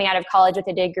 If you're coming out of college with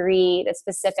a degree that's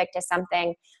specific to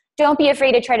something, don't be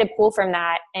afraid to try to pull from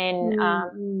that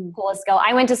and pull a skill.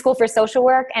 I went to school for social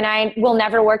work, and I will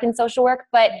never work in social work,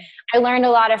 but I learned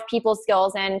a lot of people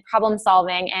skills and problem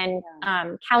solving and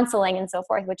counseling and so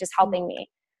forth, which is helping me.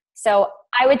 So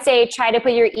I would say try to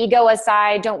put your ego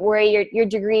aside. Don't worry, your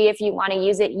degree, if you want to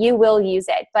use it, you will use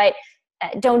it. But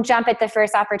don't jump at the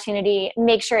first opportunity.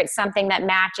 Make sure it's something that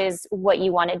matches what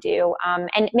you want to do.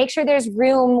 And make sure there's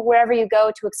room wherever you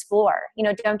go to explore.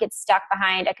 Don't get stuck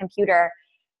behind a computer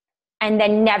and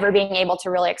then never being able to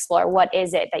really explore what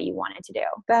is it that you wanted to do.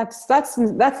 That's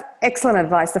excellent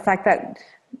advice. The fact that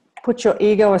put your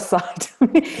ego aside.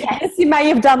 Yes, you may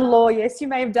have done law. Yes, you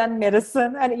may have done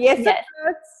medicine. And yes. It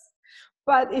hurts.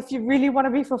 But if you really want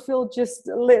to be fulfilled, just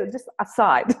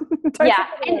aside. Yeah.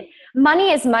 And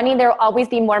money is money. There will always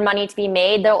be more money to be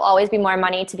made. There will always be more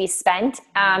money to be spent.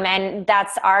 And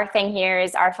that's our thing here,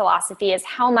 is our philosophy is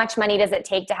how much money does it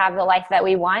take to have the life that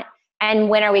we want? And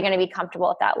when are we going to be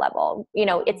comfortable at that level? You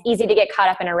know, it's easy to get caught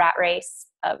up in a rat race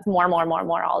of more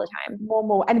all the time.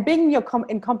 More. And being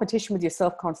in competition with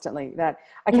yourself constantly, that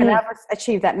I can never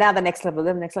achieve that. Now the next level,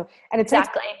 then the next level. And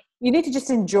Exactly. You need to just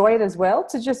enjoy it as well,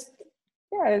 to just,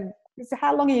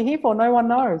 how long are you here for? No one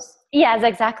knows. Yes,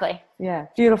 exactly. Yeah,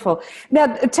 beautiful. Now,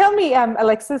 tell me,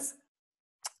 Alexis,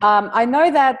 I know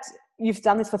that you've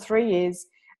done this for 3 years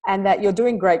and that you're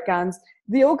doing great guns.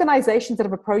 The organizations that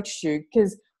have approached you,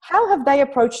 because how have they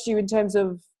approached you in terms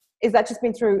of, is that just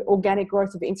been through organic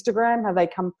growth of Instagram? Have they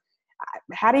come,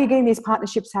 how are you getting these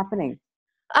partnerships happening?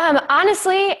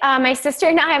 Honestly, my sister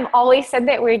and I have always said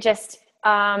that we're just,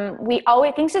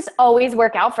 things just always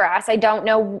work out for us. I don't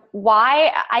know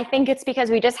why. I think it's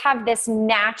because we just have this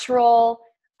natural,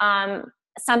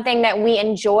 something that we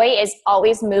enjoy is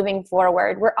always moving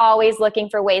forward. We're always looking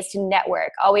for ways to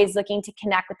network, always looking to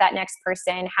connect with that next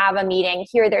person, have a meeting,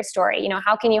 hear their story. You know,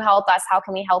 how can you help us? How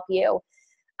can we help you?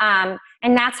 And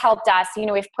that's helped us. You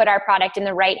know, we've put our product in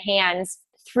the right hands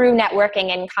through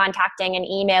networking and contacting and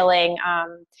emailing,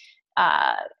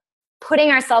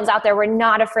 putting ourselves out there. We're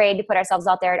not afraid to put ourselves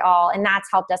out there at all. And that's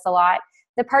helped us a lot.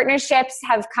 The partnerships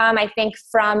have come, I think,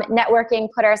 from networking,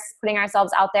 putting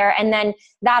ourselves out there. And then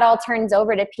that all turns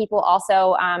over to people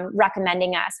also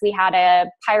recommending us. We had a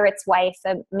Pirates wife,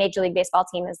 a Major League Baseball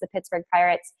team is the Pittsburgh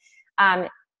Pirates.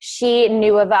 She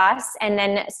knew of us and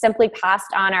then simply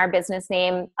passed on our business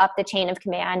name up the chain of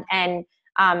command. And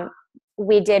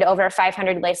we did over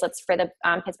 500 lacelets for the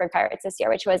Pittsburgh Pirates this year,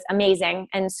 which was amazing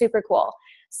and super cool.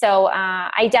 So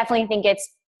I definitely think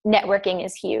networking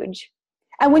is huge.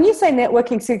 And when you say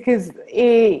networking, because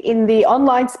in the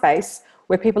online space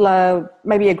where people are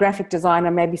maybe a graphic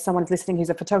designer, maybe someone's listening who's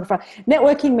a photographer,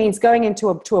 networking means going into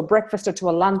a breakfast or to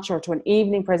a lunch or to an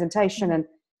evening presentation. And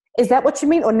is that what you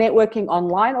mean, or networking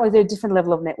online, or is there a different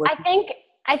level of networking?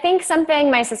 I think something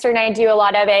my sister and I do a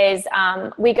lot of is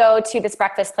we go to this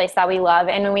breakfast place that we love.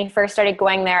 And when we first started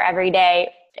going there every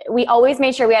day, we always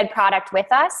made sure we had product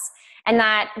with us. And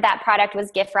that product was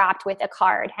gift wrapped with a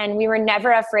card. And we were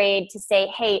never afraid to say,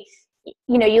 hey,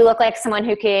 you know, you look like someone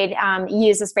who could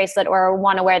use this bracelet or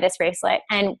want to wear this bracelet.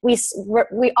 And we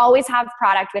always have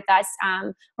product with us.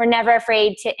 We're never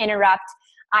afraid to interrupt.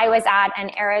 I was at an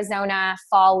Arizona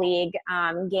Fall League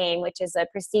game, which is a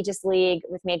prestigious league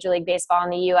with Major League Baseball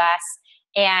in the U.S.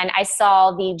 And I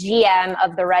saw the GM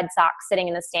of the Red Sox sitting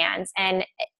in the stands. And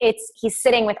he's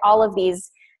sitting with all of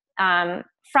these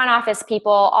front office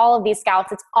people, all of these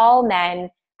scouts, it's all men.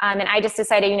 And I just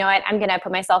decided, you know what, I'm going to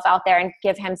put myself out there and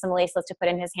give him some lacelets to put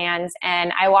in his hands.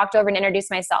 And I walked over and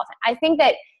introduced myself. I think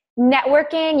that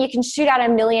networking, you can shoot out a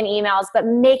million emails, but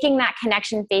making that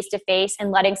connection face to face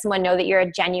and letting someone know that you're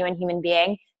a genuine human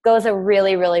being goes a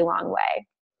really, really long way.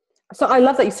 So I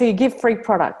love that. So you give free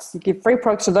products. You give free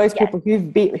products to those people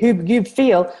who you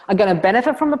feel are going to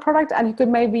benefit from the product and who could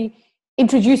maybe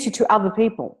introduce you to other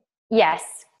people. Yes.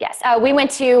 We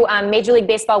went to Major League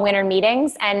Baseball winter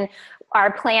meetings, and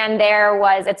our plan there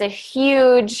was, it's a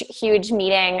huge, huge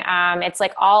meeting. It's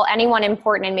like anyone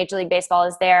important in Major League Baseball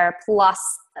is there, plus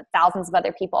thousands of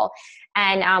other people.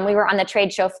 And we were on the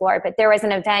trade show floor, but there was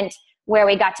an event where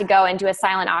we got to go and do a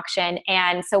silent auction.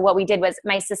 And so what we did was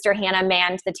my sister Hannah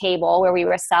manned the table where we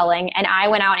were selling, and I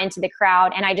went out into the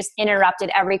crowd and I just interrupted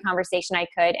every conversation I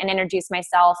could and introduced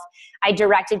myself. I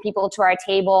directed people to our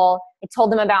table. I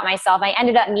told them about myself. I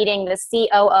ended up meeting the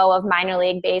COO of minor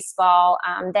league baseball,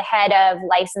 the head of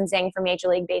licensing for Major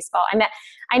League Baseball.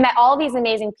 I met all these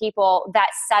amazing people that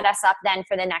set us up then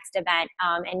for the next event,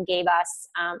 and gave us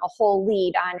a whole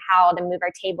lead on how to move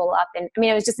our table up. And I mean,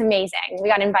 it was just amazing. We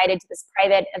got invited to this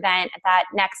private event at that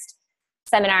next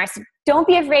seminar. So don't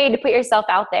be afraid to put yourself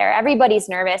out there. Everybody's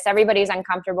nervous. Everybody's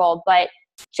uncomfortable, but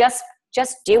just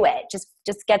do it. Just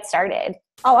get started.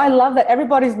 Oh, I love that.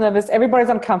 Everybody's nervous. Everybody's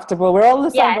uncomfortable. We're all in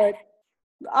the same boat.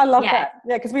 I love that.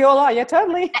 Yeah, because we all are. Yeah,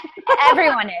 totally.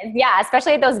 Everyone is. Yeah,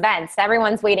 especially at those events.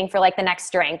 Everyone's waiting for like the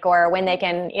next drink or when they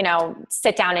can,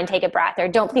 sit down and take a breath, or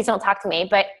please don't talk to me,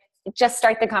 but just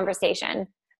start the conversation.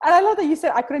 And I love that you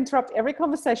said I could interrupt every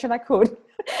conversation I could.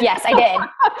 Yes, I did.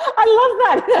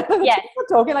 I love that. Yes.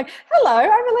 Talking like, hello,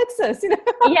 I'm Alexis.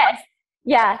 Yes.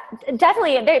 Yeah,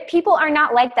 definitely. People are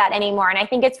not like that anymore. And I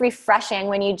think it's refreshing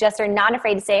when you just are not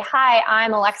afraid to say, hi,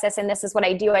 I'm Alexis and this is what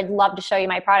I do. I'd love to show you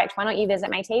my product. Why don't you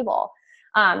visit my table?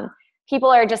 People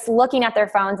are just looking at their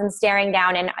phones and staring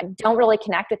down and don't really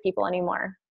connect with people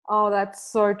anymore. Oh,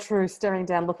 that's so true. Staring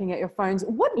down, looking at your phones.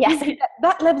 What yes. is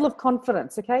that level of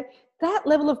confidence, okay? That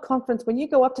level of confidence when you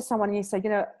go up to someone and you say,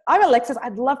 I'm Alexis,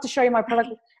 I'd love to show you my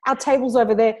product. Our table's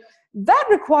over there. That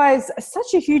requires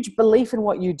such a huge belief in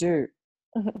what you do.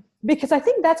 Mm-hmm. Because I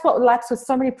think that's what lacks with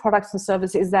so many products and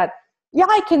services, is that yeah,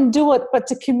 I can do it, but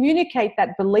to communicate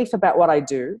that belief about what I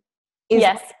do is,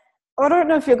 Yes. I don't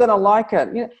know if you're going to like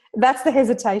it. That's the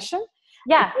hesitation.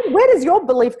 Yeah. Where does your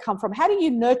belief come from? How do you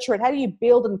nurture it? How do you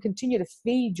build and continue to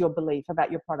feed your belief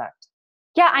about your product?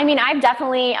 Yeah, I mean, I've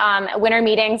definitely, winter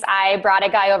meetings, I brought a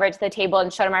guy over to the table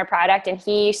and showed him our product, and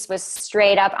he was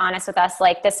straight up honest with us,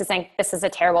 like, this is a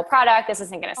terrible product. This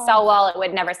isn't going to sell well. It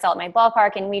would never sell at my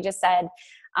ballpark. And we just said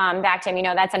back to him,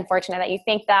 that's unfortunate that you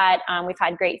think that. We've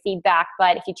had great feedback,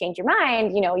 but if you change your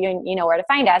mind, you know where to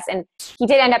find us. And he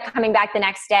did end up coming back the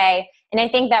next day. And I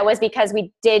think that was because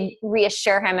we did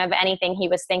reassure him of anything he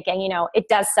was thinking. It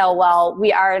does sell well.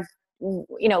 We are,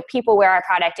 people wear our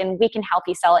product, and we can help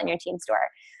you sell it in your team store.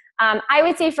 I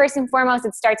would say first and foremost,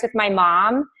 it starts with my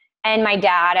mom and my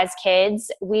dad as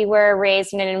kids. We were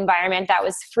raised in an environment that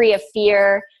was free of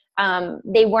fear.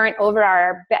 They weren't over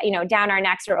our, down our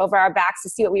necks or over our backs to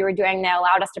see what we were doing. They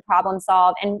allowed us to problem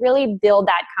solve and really build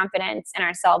that confidence in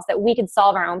ourselves that we could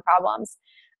solve our own problems.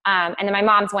 And then my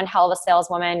mom's one hell of a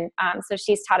saleswoman. So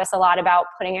she's taught us a lot about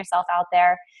putting yourself out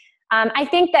there. I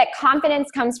think that confidence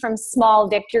comes from small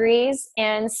victories,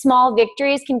 and small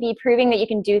victories can be proving that you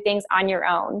can do things on your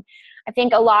own. I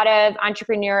think a lot of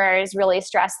entrepreneurs really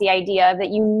stress the idea that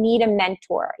you need a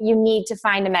mentor. You need to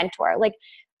find a mentor.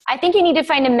 I think you need to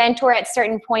find a mentor at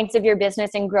certain points of your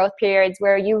business and growth periods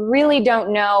where you really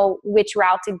don't know which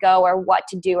route to go or what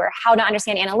to do or how to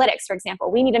understand analytics, for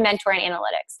example. We need a mentor in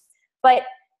analytics. But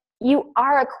you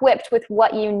are equipped with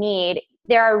what you need.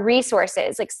 There are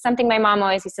resources. Something my mom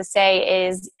always used to say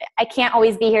is, I can't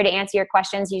always be here to answer your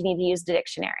questions. You need to use the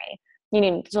dictionary. You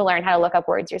need to learn how to look up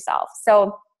words yourself.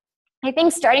 So I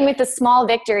think starting with the small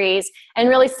victories and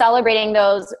really celebrating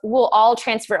those will all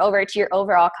transfer over to your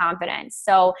overall confidence.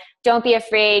 So don't be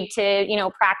afraid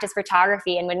to, practice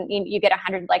photography. And when you get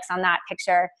 100 likes on that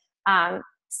picture,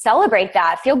 celebrate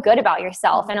that, feel good about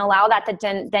yourself, and allow that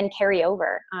to then carry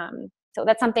over. So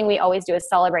that's something we always do, is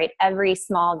celebrate every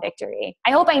small victory.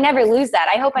 I hope I never lose that.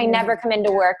 I hope I never come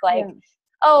into work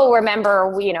oh,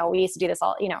 remember, we used to do this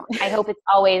all, I hope it's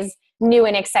always new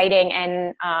and exciting,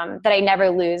 and that I never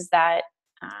lose that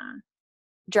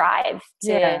drive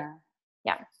to,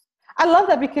 yeah. I love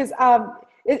that, because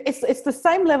it's the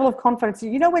same level of confidence.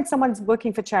 When someone's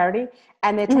working for charity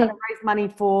and they're trying to raise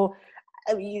money for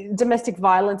domestic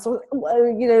violence, or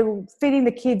feeding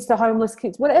the kids, the homeless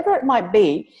kids, whatever it might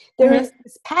be, there is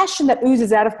this passion that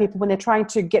oozes out of people when they're trying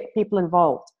to get people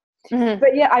involved.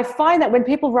 But yeah, I find that when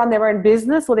people run their own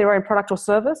business or their own product or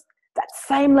service, that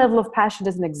same level of passion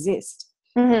doesn't exist.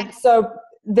 And so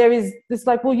there is this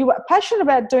you are passionate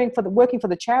about working for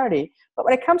the charity, but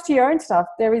when it comes to your own stuff,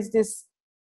 there is this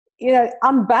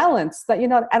unbalance that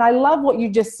and I love what you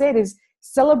just said, is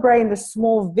celebrating the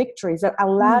small victories that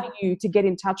allow you to get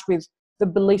in touch with the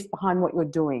belief behind what you're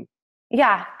doing.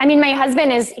 Yeah. I mean, my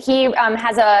husband he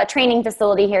has a training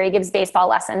facility here. He gives baseball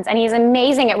lessons, and he's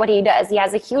amazing at what he does. He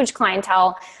has a huge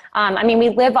clientele. We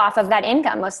live off of that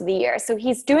income most of the year. So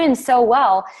he's doing so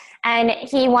well, and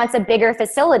he wants a bigger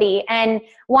facility. And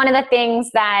one of the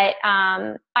things that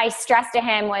I stressed to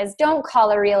him was, don't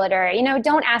call a realtor,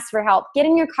 don't ask for help. Get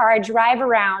in your car, drive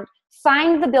around,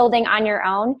 find the building on your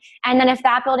own. And then if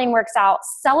that building works out,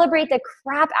 celebrate the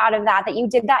crap out of that you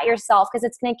did that yourself, because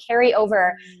it's going to carry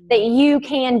over that you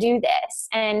can do this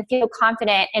and feel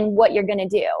confident in what you're going to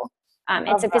do.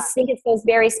 I think it's those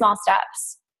very small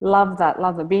steps. Love that.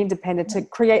 Be independent, to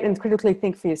create and critically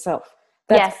think for yourself.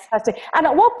 That's fantastic. And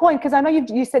at what point, because I know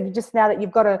you said just now that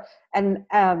you've got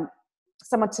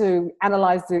someone to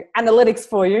analyze the analytics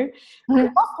for you.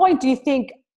 At what point do you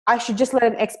think I should just let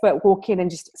an expert walk in and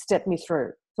just step me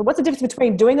through? So what's the difference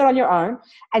between doing it on your own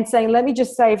and saying, let me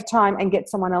just save time and get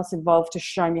someone else involved to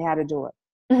show me how to do it?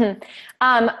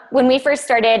 When we first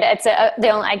started,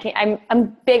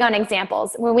 I'm big on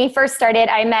examples. When we first started,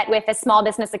 I met with a small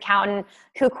business accountant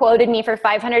who quoted me for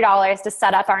 $500 to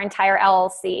set up our entire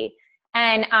LLC.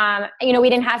 And, we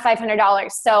didn't have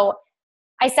 $500. So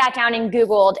I sat down and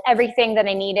Googled everything that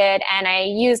I needed, and I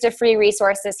used a free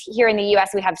resources. Here in the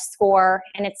US, we have SCORE,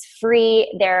 and it's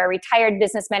free. There are retired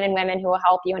businessmen and women who will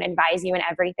help you and advise you in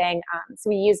everything. So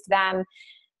we used them.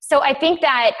 So I think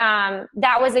that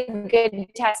that was a good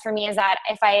test for me, is that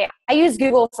if I use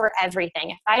Google for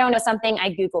everything. If I don't know something, I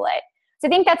Google it. So I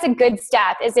think that's a good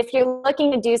step, is if you're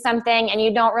looking to do something and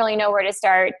you don't really know where to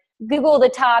start, Google the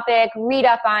topic, read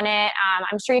up on it.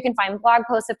 I'm sure you can find blog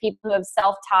posts of people who have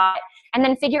self-taught, and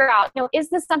then figure out, is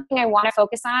this something I want to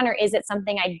focus on, or is it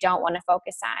something I don't want to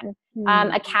focus on?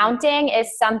 Accounting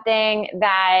is something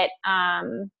that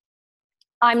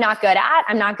I'm not good at.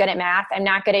 I'm not good at math. I'm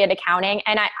not good at accounting.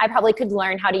 And I probably could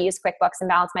learn how to use QuickBooks and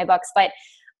balance my books, but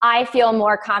I feel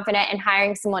more confident in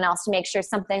hiring someone else to make sure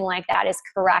something like that is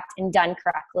correct and done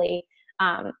correctly.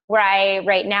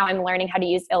 Right now I'm learning how to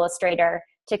use Illustrator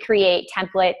to create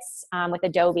templates with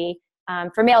Adobe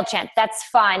for MailChimp. That's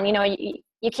fun.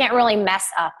 You can't really mess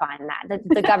up on that.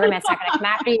 The government's not going to come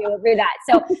after you over that.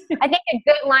 So I think a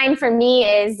good line for me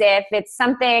is if it's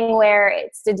something where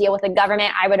it's to deal with the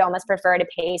government, I would almost prefer to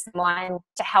pay someone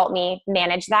to help me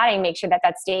manage that and make sure that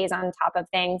that stays on top of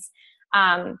things.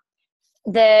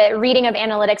 The reading of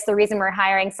analytics, the reason we're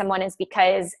hiring someone is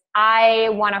because I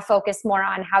want to focus more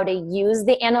on how to use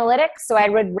the analytics. So I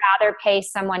would rather pay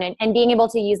someone and being able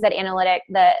to use that analytic,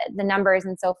 the numbers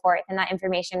and so forth, and that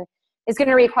information is going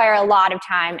to require a lot of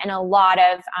time and a lot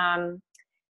of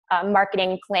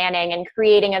marketing planning and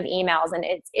creating of emails. And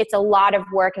it's a lot of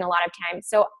work and a lot of time.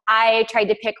 So I tried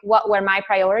to pick what were my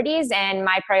priorities, and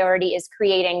my priority is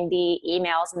creating the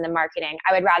emails and the marketing.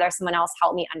 I would rather someone else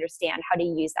help me understand how to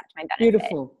use that to my benefit.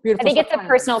 Beautiful. I think it's a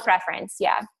personal preference.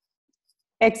 Yeah.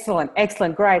 Excellent.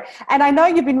 Great. And I know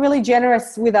you've been really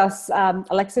generous with us,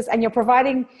 Alexis, and you're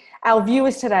providing our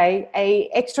viewers today a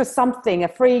extra something, a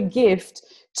free gift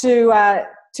to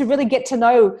really get to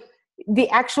know the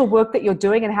actual work that you're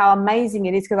doing and how amazing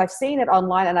it is, because I've seen it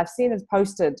online and I've seen it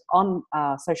posted on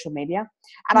social media,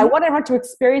 and I want everyone to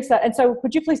experience that. And so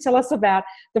could you please tell us about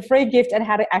the free gift and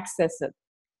how to access it?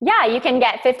 Yeah, you can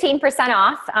get 15%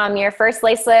 off your first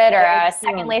lacelet or a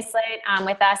second lacelet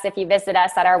with us if you visit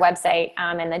us at our website,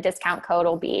 and the discount code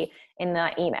will be in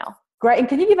the email. Great. And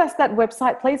can you give us that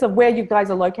website, please, of where you guys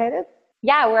are located?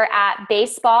 Yeah, we're at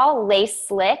Baseball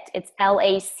Lacelet. It's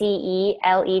LACELET.com.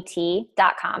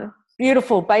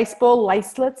 Beautiful.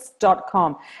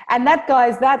 BaseballLacelets.com. And that,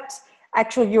 guys, that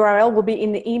actual URL will be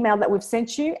in the email that we've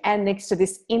sent you and next to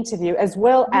this interview, as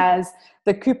well as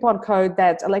the coupon code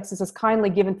that Alexis has kindly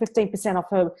given, 15% off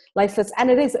her lacelets.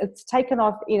 And it's taken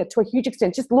off to a huge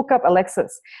extent. Just look up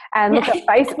Alexis and look up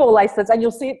Baseball Lacelets and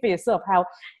you'll see it for yourself how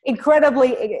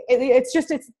incredibly it's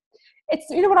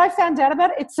what I found out about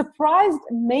it. It surprised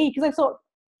me because I thought,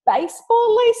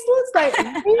 baseball lacelets? Like,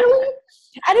 really?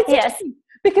 And it's interesting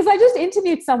because I just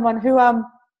interviewed someone who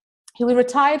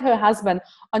retired her husband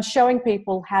on showing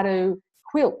people how to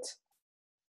quilt.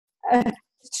 And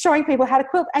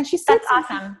she said, that's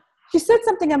awesome. She said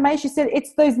something amazing. She said,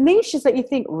 it's those niches that you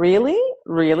think, really?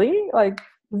 Like,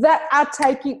 that are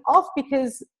taking off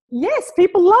because, yes,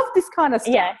 people love this kind of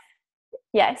stuff.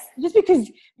 Yes. Just because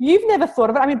you've never thought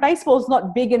of it. I mean, baseball is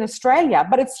not big in Australia,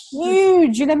 but it's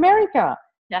huge in America.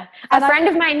 Yeah. A friend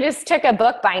of mine just took a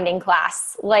bookbinding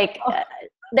class. Like,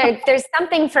 there's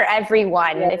something for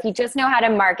everyone if you just know how to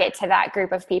market to that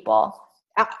group of people.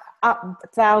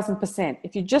 1,000%.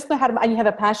 If you just know how to, and you have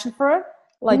a passion for it,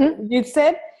 like you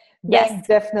said, then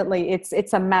definitely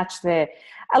it's a match there.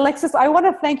 Alexis, I want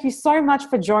to thank you so much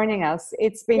for joining us.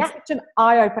 It's been such an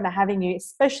eye-opener having you,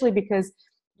 especially because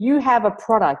you have a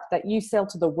product that you sell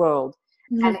to the world,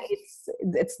 and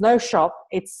it's no shop.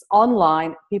 It's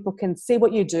online. People can see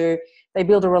what you do. They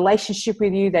build a relationship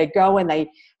with you. They go and they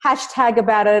hashtag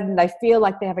about it, and they feel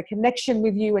like they have a connection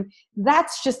with you. And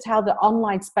that's just how the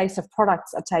online space of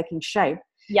products are taking shape.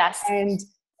 Yes. And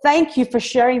thank you for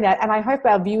sharing that. And I hope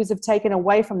our viewers have taken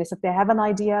away from this, if they have an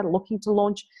idea looking to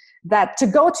launch, that to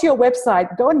go to your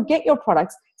website, go and get your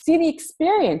products, see the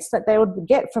experience that they would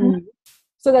get from you,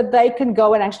 so that they can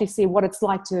go and actually see what it's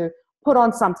like to put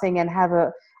on something and have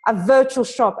a virtual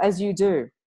shop as you do.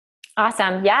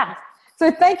 Awesome. Yeah.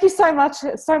 So thank you so much,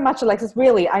 Alexis.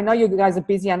 Really, I know you guys are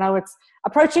busy. I know it's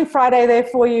approaching Friday there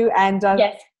for you, and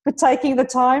for taking the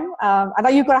time. I know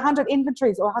you've got 100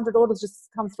 inventories or 100 orders just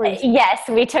come through. Yes,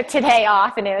 we took today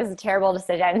off, and it was a terrible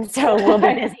decision. So we'll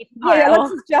be busy tomorrow. Yeah,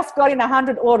 Alexis just got in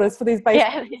 100 orders for these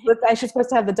basic, and she's supposed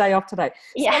to have the day off today.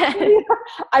 Yeah. So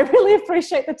I really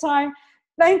appreciate the time.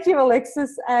 Thank you,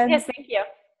 Alexis. And yes, thank you.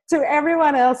 To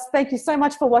everyone else, thank you so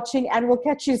much for watching, and we'll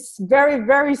catch you very,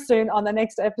 very soon on the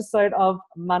next episode of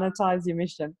Monetize Your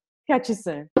Mission. Catch you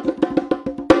soon.